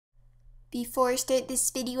Before I start this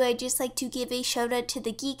video, I'd just like to give a shout out to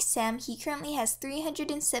the Geek Sam. He currently has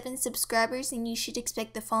 307 subscribers and you should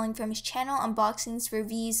expect the following from his channel: unboxings,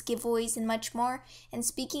 reviews, giveaways, and much more. And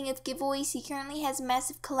speaking of giveaways, he currently has a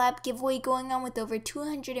massive collab giveaway going on with over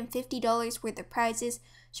 $250 worth of prizes.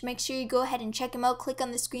 So make sure you go ahead and check him out. Click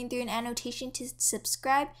on the screen through an annotation to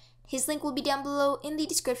subscribe. His link will be down below in the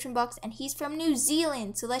description box, and he's from New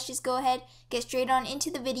Zealand. So let's just go ahead, get straight on into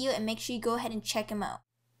the video, and make sure you go ahead and check him out.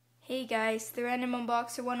 Hey guys, the Random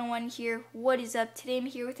Unboxer 101 here. What is up? Today I'm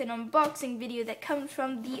here with an unboxing video that comes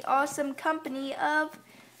from the awesome company of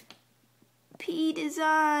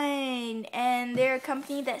P-Dezine. And they're a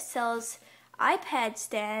company that sells iPad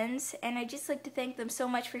stands, and I'd just like to thank them so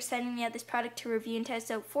much for sending me out this product to review and test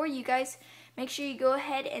out for you guys. Make sure you go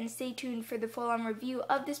ahead and stay tuned for the full-on review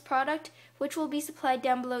of this product, which will be supplied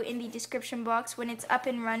down below in the description box when it's up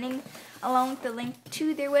and running, along with the link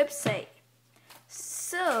to their website.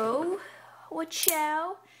 So,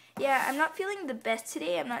 chow? Yeah, I'm not feeling the best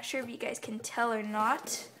today. I'm not sure if you guys can tell or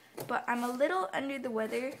not, but I'm a little under the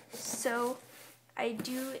weather, so I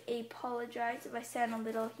do apologize if I sound a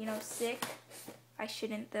little, sick. I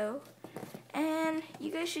shouldn't though. And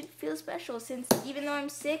you guys should feel special since even though I'm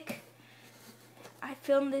sick, I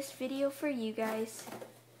filmed this video for you guys.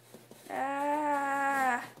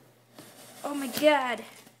 Oh my god.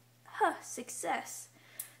 Success.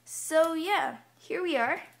 So yeah, here we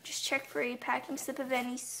are. Just check for a packing slip of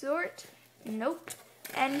any sort. Nope.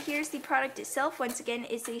 And here's the product itself. Once again,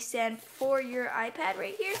 it's a stand for your iPad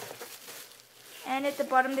right here. And at the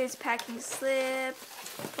bottom there's a packing slip.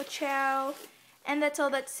 Chow. And that's all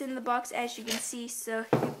that's in the box, as you can see. So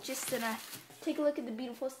you're just gonna take a look at the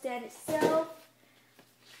beautiful stand itself.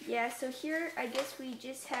 Yeah, so here I guess we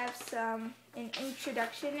just have an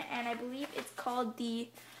introduction, and I believe it's called the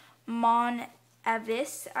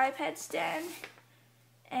Avis iPad stand,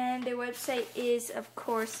 and their website is, of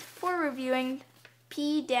course, for reviewing,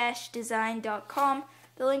 P-Dezine.com.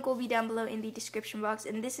 The link will be down below in the description box,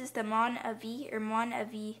 and this is the Avis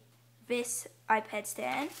iPad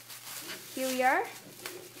stand. Here we are,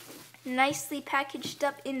 nicely packaged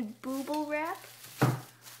up in bubble wrap.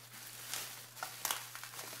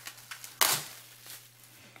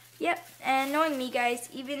 Yep, and knowing me guys,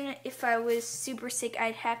 even if I was super sick,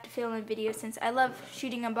 I'd have to film a video since I love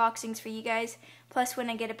shooting unboxings for you guys. Plus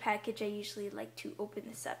when I get a package, I usually like to open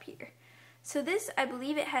this up here. So this, I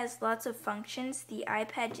believe it has lots of functions. The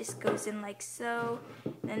iPad just goes in like so,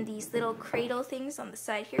 and then these little cradle things on the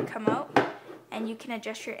side here come out, and you can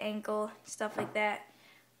adjust your angle, stuff like that.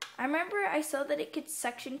 I remember I saw that it could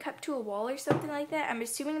suction cup to a wall or something like that. I'm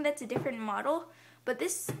assuming that's a different model. But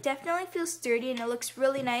this definitely feels sturdy and it looks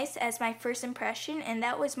really nice as my first impression. And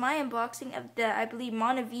that was my unboxing of the, I believe,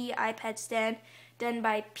 P iPad stand done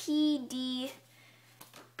by P-Dezine.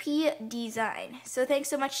 So thanks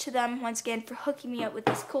so much to them once again for hooking me up with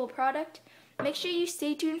this cool product. Make sure you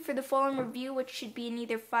stay tuned for the following review, which should be in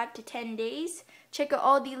either 5 to 10 days. Check out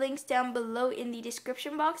all the links down below in the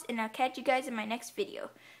description box, and I'll catch you guys in my next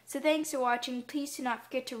video. So thanks for watching. Please do not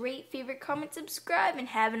forget to rate, favorite, comment, subscribe, and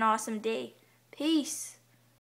have an awesome day. Peace.